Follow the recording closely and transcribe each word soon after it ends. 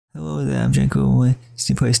Hello there, I'm GiantGrotle.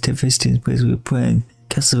 Steam Price Tip 15 plays we're playing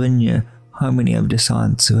Castlevania Harmony of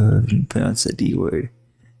Dissonance, or if you pronounce the D word.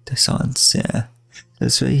 Dissonance, yeah.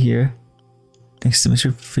 That's right here. Next to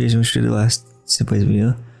Mr. Freeze, which did the last Steam Plays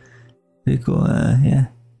video. Pretty cool, yeah.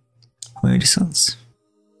 Harmony of Dissonance.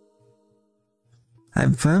 I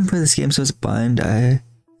haven't played this game, so it's blind. I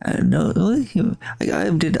don't know, really? I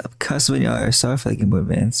did Castlevania RSR for like Game Boy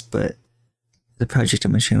Advance, but the project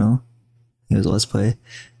on my channel. It was a Let's Play.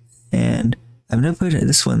 And I've never played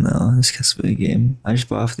this one though, this Castlevania game. I just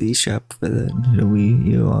bought off the eShop for the Wii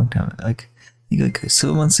U a long time, I think like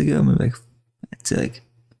 7 months ago, maybe like, I'd say like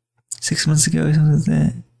 6 months ago or something like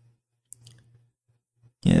that.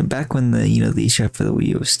 Yeah, back when the the eShop for the Wii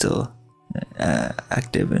U was still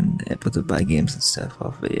active and able to buy games and stuff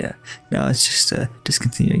off of it. Yeah, now it's just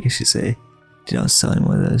discontinued, I guess you say. They don't sell any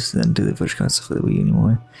more of those. They don't do the virtual console for the Wii U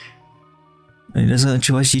anymore. And he doesn't let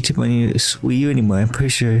you watch YouTube on your Wii U anymore, I'm pretty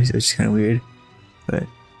sure, which is kind of weird. But,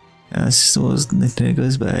 it's just the rules Nintendo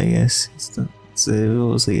goes by, I guess. It's the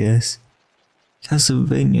rules, I guess.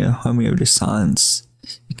 Castlevania Harmony of Dissonance.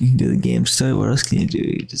 You can do the game start, what else can you do?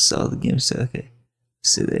 You just saw the game start, okay.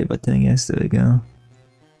 See the A button, I guess, there we go.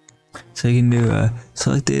 So you can do,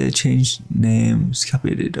 select data, change names,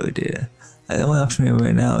 copy data, delete data. The only option we have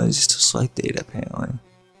right now is just to select data, apparently.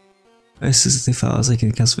 This is the files like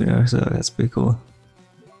in Castlevania, so that's pretty cool.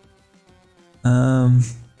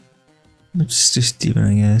 Let's just Steven,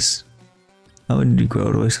 I guess. I wouldn't do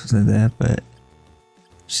Grotle or something like that, but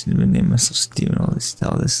just need to name myself Steven all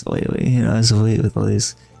this lately, as of late with all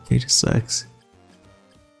these character selects.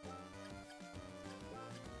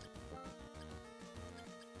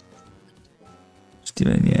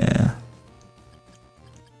 Steven, yeah.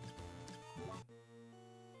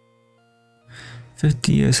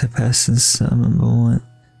 50 years have passed since some moment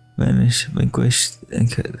vanished, vanquished, and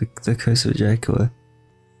the curse of Dracula.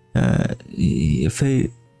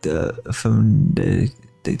 Fate from the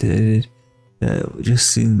dictated that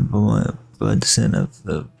just seen the blood descent of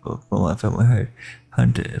the Beaumont family heart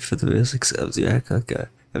hunted for the relics of the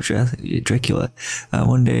Dracula.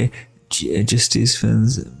 One day, just these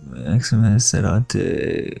friends, Maxim has set out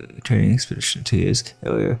to training expedition 2 years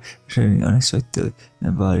earlier, returning unexpectedly in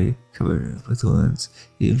a body covered with wounds.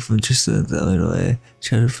 Even from just the little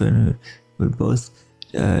childhood friend who would both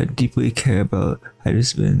deeply care about had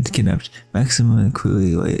just been kidnapped. Maxim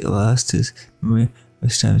clearly lost his memory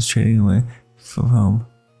most times training away from home,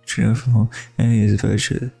 and he is very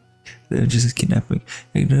sure they're just kidnapping.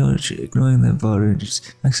 Ignoring the border,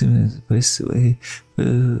 just Maxim is placed away,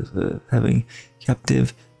 having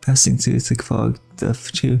captive, passing through thick fog. The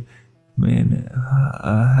two men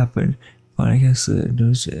happened. I guess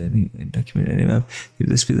news document any map. Could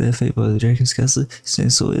this be the fate of the Dragon's Castle? Standing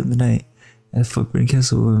solely in the night. At Forbidden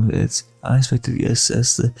Castle, it's unexpected guess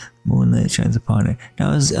as the moonlight shines upon it. Now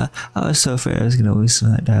I was so afraid I was gonna lose some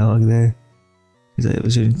of that dialogue there. Because I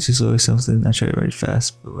was reading too slow or something. I tried to write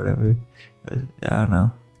fast, but whatever. But, I don't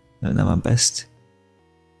know. Not my best.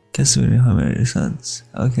 Castlevania Harmony of Dissonance.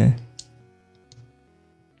 Okay.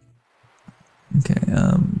 Okay,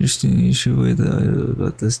 just you should wait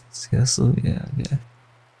about this castle. Yeah, okay.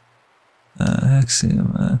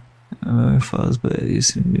 Axiom, my memory files, but it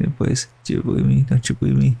used to be in place. Do you believe me? Don't you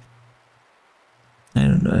believe me? I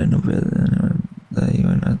don't know. I know better than anyone that you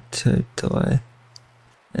are not to lie.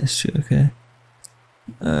 That's true. Okay.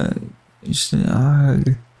 Just a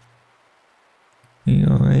hug. Are you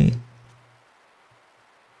alright?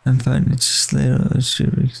 I'm fine. It's just little. It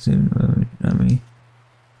should be soon. Not me.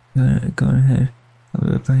 Go ahead. I'll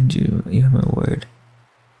be right behind you. You have my word.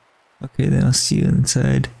 Okay, then I'll see you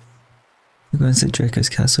inside. We're going to Dracula's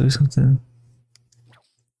castle or something.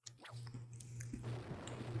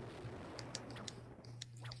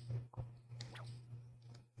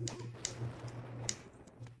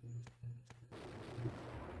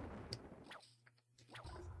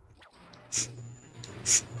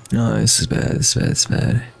 No, this is bad. This is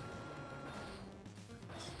bad.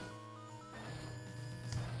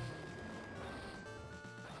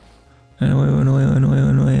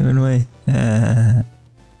 Run away. I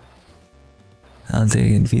don't think I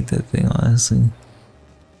can defeat that thing, honestly.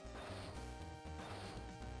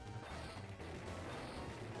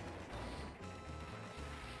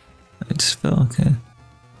 I just fell, okay.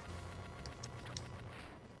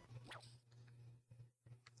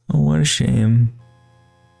 Oh, what a shame.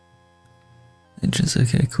 It's just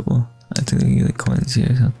okay, cool. I think I can get like coins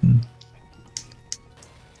here or something.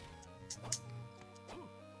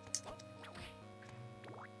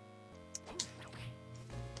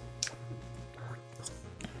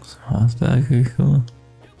 Horseback, very cool.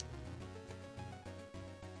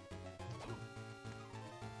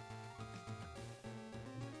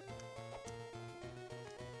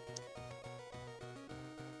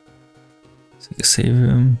 It's like a save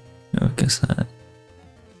room. No, I guess not.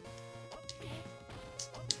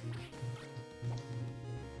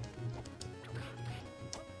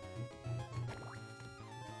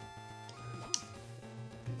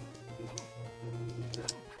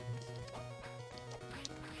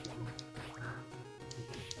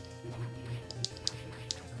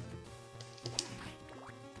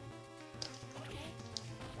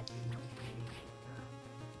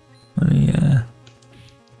 Oh, yeah.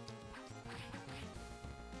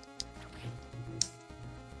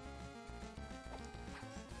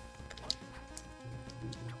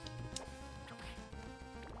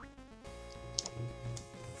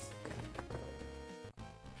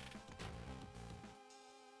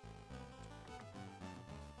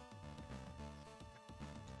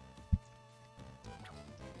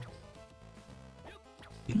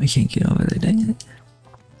 I can't get over there, dang it.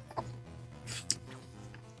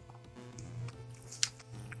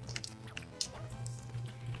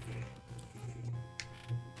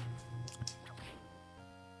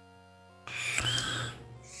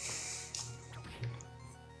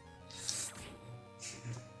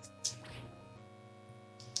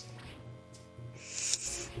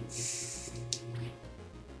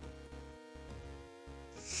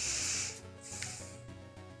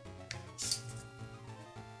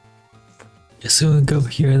 Guess we'll go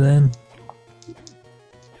here then.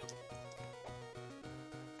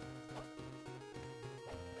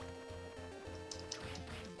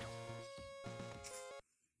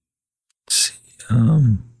 Let's see,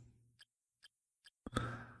 oh,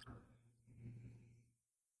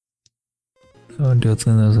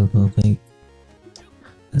 definitely knows what they'll think.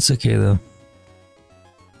 That's okay though.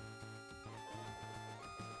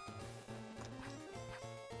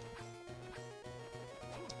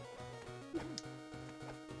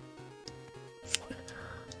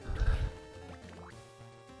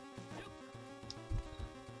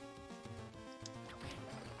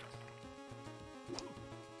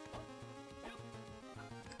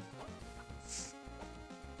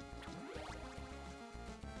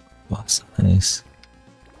 Wow, so nice.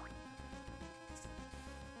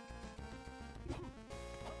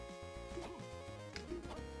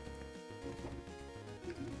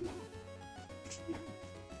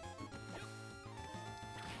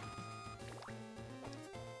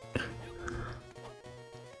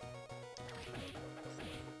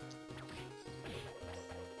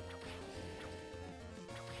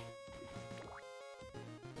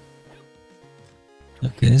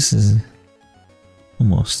 Okay, this is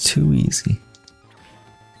almost too easy.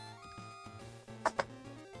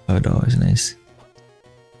 Oh, that was nice.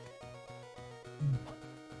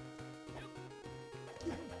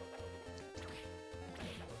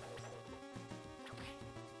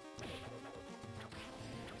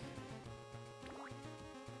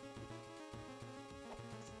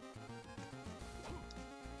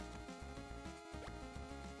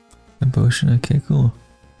 A potion, okay, cool.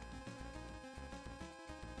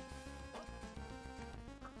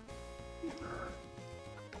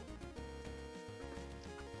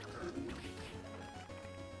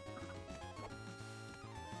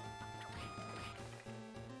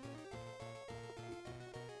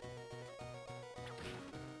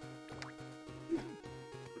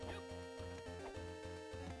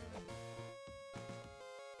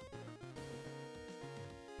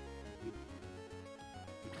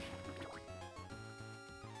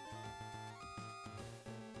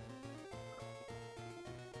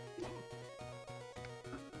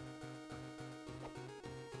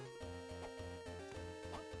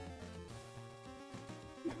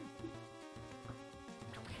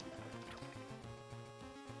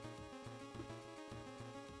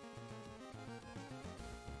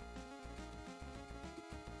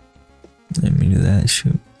 Let me do that,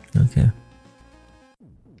 shoot. Okay.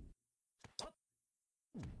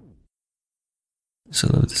 So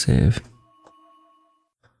love to save.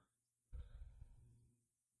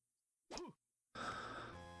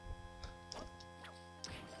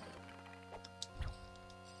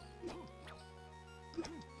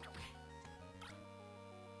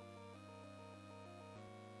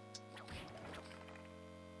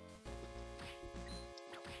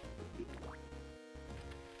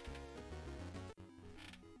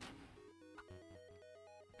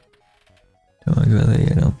 Don't want to go there,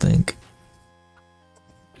 I don't think.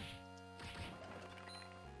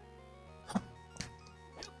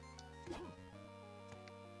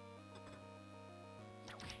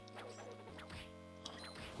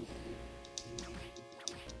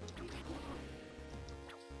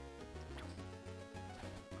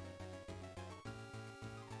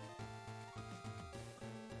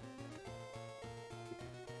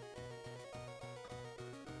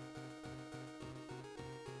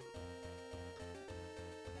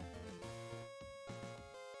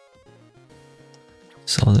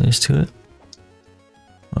 That's all there is to it.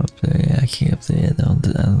 Up there, yeah, I can't get up there yet. I don't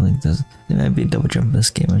think there's. There might be a double jump in this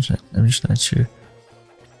game. I'm just not sure.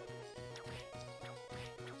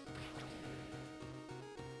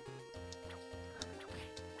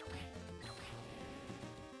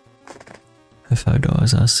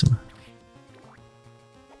 $5, awesome.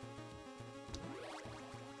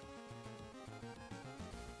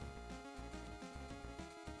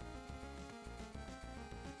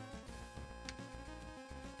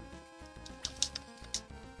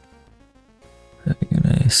 Very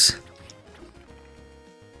nice.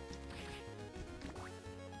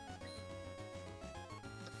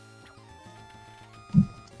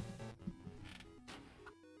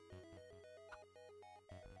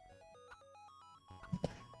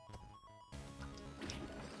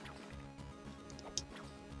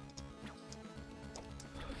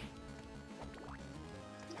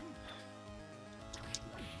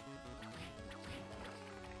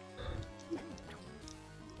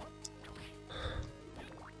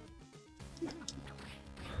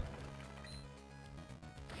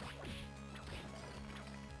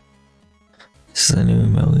 This is a new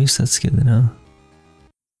Melise, that's good to know.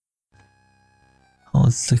 Oh,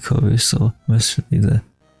 it's the cover, so must be the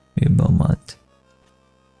new Belmont.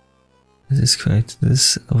 Is this correct?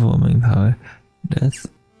 This overwhelming power, death.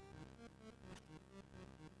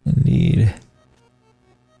 Indeed.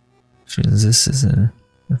 Since this is in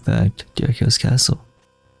fact Dracula's castle.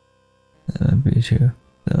 That might be true.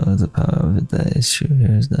 Though the power of it that is true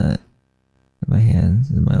here is not in my hands,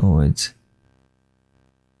 in my words.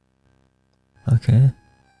 Okay,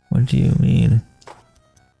 what do you mean?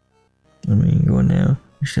 I mean, go now.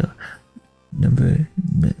 We shall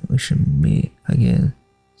meet again,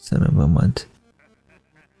 son of a mutt.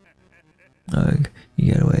 Ugh,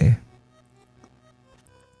 you get away.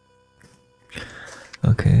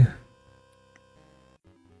 Okay.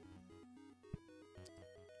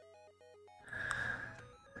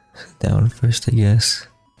 Down first, I guess.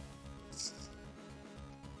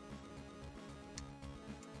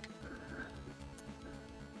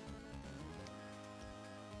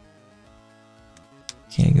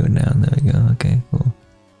 Can't go down, there we go, okay, cool.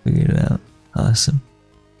 Figured it out. Awesome.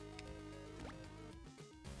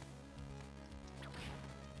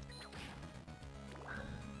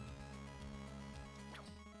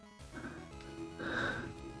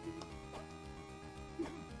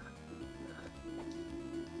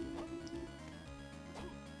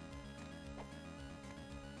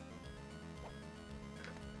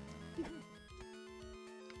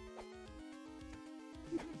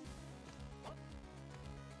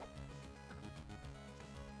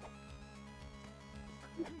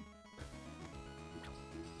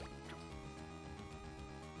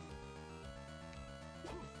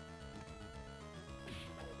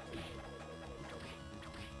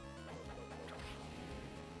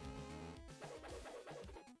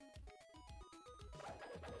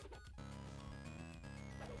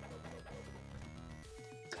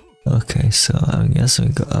 Okay, so I guess we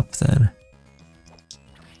go up then.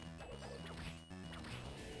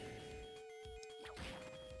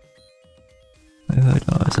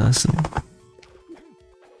 $500, awesome.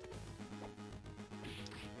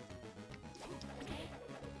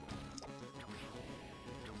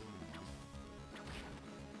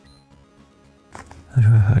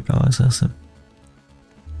 $500, awesome.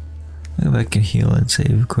 I'll go back and heal and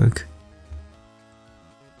save quick.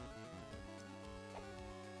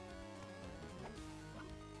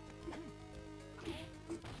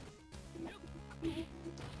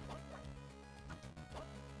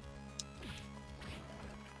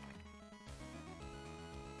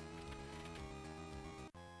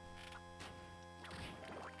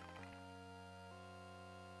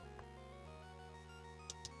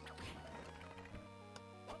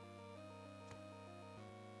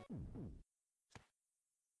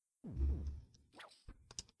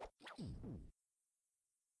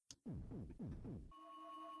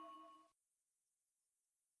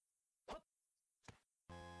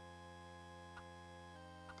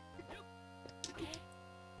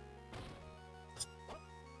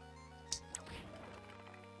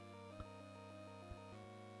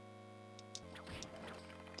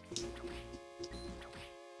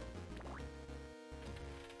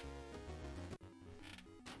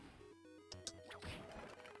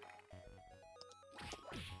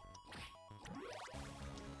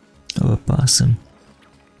 Oh, awesome.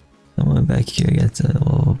 I'm going back here, get to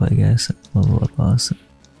level up, I guess. Level up, awesome.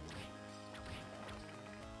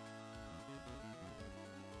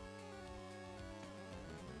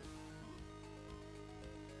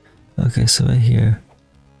 Okay, so right here.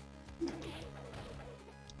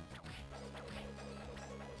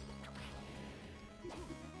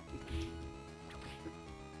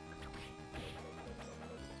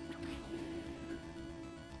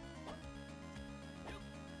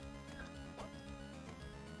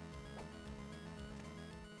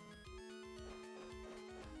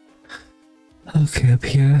 Okay, up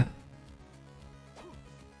here.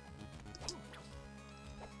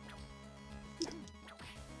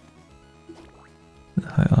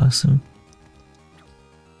 Alright, awesome.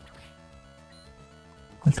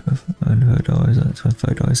 $25,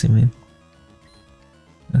 $25 I mean.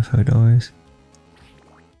 $5.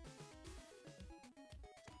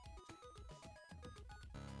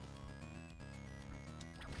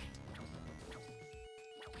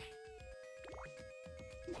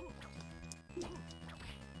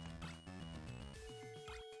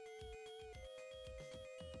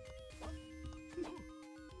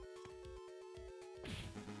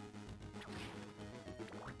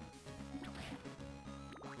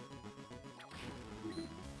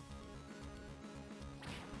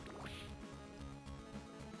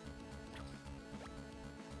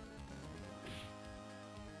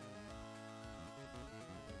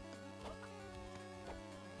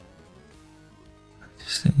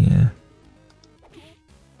 Yeah.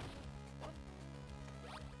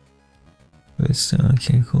 But still,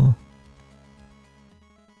 okay, cool.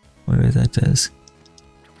 Whatever that does.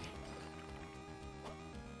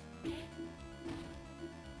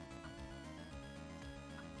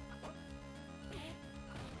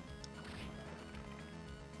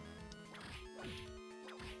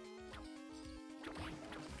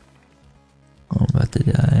 Oh, I'm about to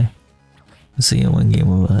die. Let's see, one game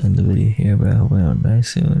will end the video here, but I hope I don't die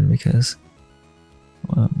soon because,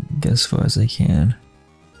 well, get as far as I can.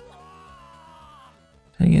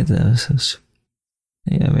 Dang it, that was so.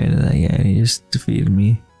 Yeah, I made it that guy, he just defeated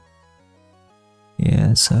me.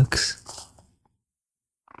 Yeah, it sucks.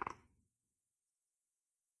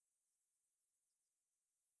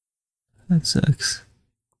 That sucks.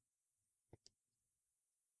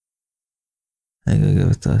 I gotta go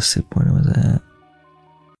with the save point was at.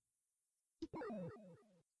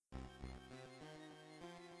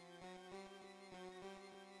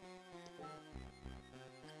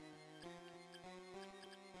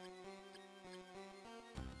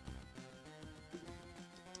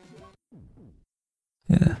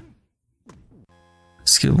 Yeah.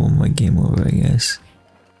 Let's get one more game over, I guess.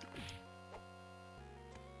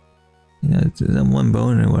 You know, that one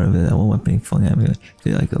bone or whatever, that one weapon flung at me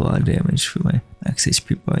did like a lot of damage for my max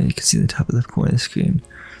HP bar. You can see the top of the corner of the screen.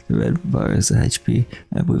 The red bar is the HP,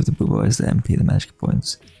 and I believe the blue bar is the MP, the magic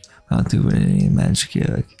points. I don't do any magic yet,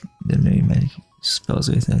 like, any magic spells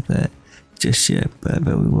or anything like that just yet, but I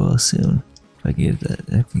bet we will soon. If I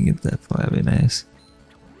can get that far, that'd be nice.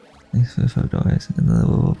 Thanks for $5. And the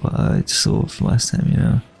level up, I just leveled from last time, you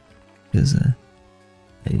know, because I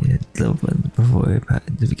leveled up before I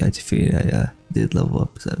got defeated. I did level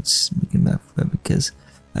up, so I'm just making that for it because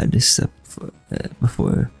I just stepped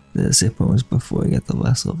before the zip one was before I got the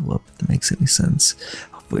last level up. If that makes any sense.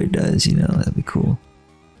 Hopefully it does, you know, that'd be cool.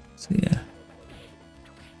 So yeah.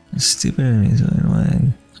 Stupid enemies are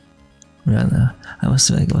annoying. I don't know. I must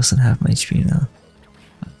have like less than half my HP now.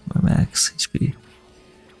 My max HP.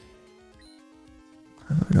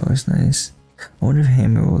 $5 nice. I wonder if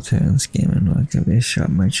Hammer will turn on this game and like there'll be a shop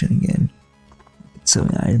merchant again.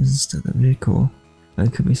 Selling items and stuff, that'd be cool. But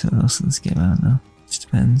it could be something else in this game, I don't know. It just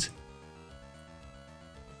depends.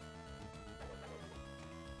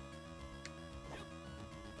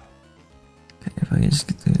 Okay, if I can just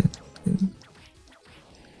get the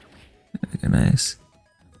okay, nice.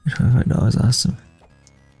 $25, awesome.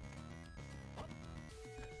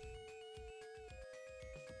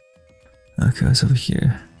 Okay, what's over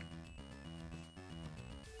here?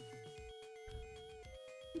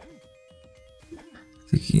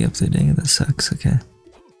 Thinking up there, dang it, that sucks, okay.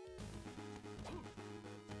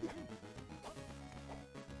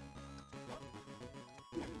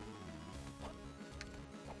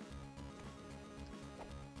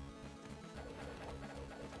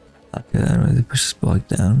 Okay, then really push this block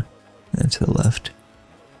down, and then to the left.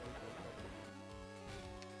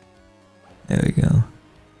 There we go.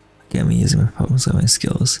 Get me using my problems and my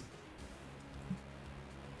skills.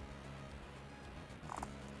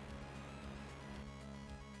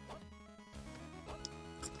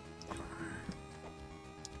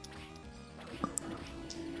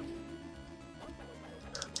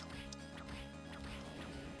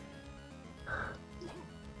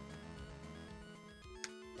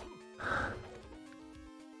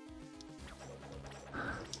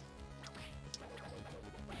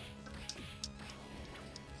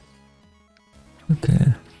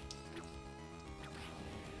 Okay.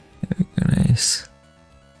 There we go, nice.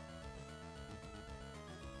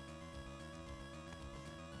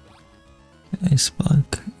 Nice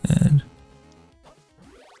block and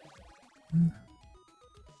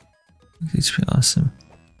it's pretty awesome.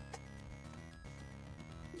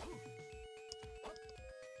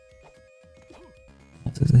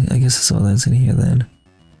 guess that's all that's in here then.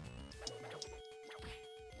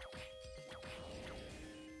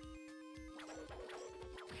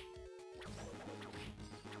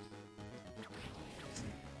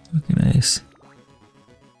 Okay, nice.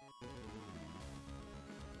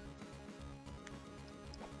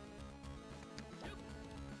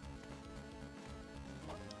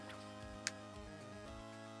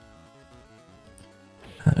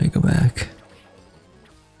 How do I go back?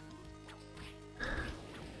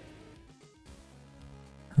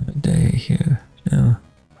 Have a day here. No.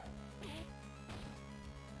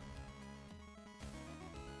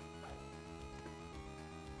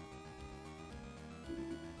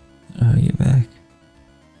 How do I get back?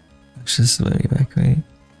 Actually, this is the way to get back, right?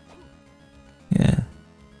 Yeah.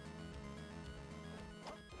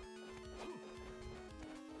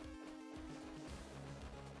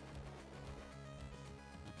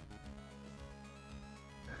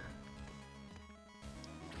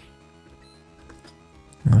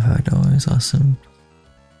 $5, awesome.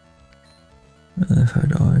 Another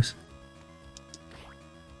 $5.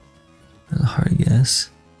 That's a hard guess.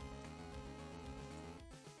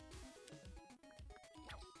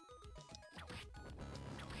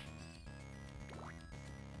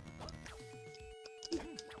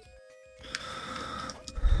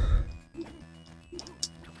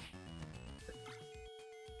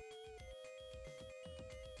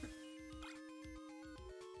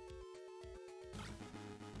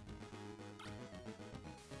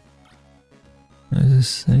 What is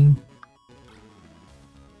this thing?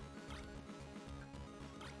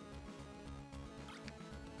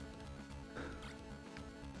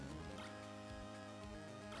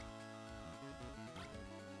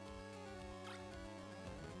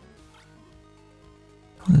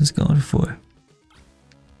 What is it going for?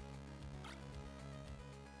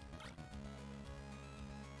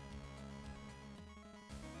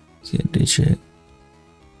 Yeah, ditch it.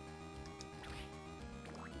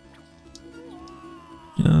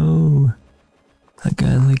 No, I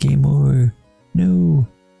got the game over. No.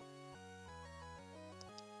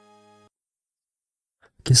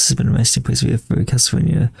 Guess this has been my Steam Plays video for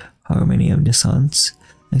Castlevania Harmony of Dissonance.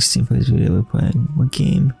 Next Steam Plays video we're playing one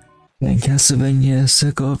game. And Castlevania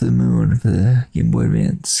Circle of the Moon for the Game Boy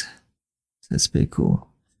Advance. So that's pretty cool.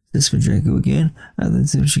 This has been Draco again. I'd like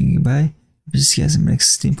to say goodbye. I'll see you guys in the next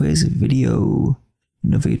Steam Plays video.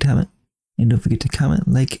 And don't forget to comment,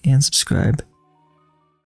 like, and subscribe.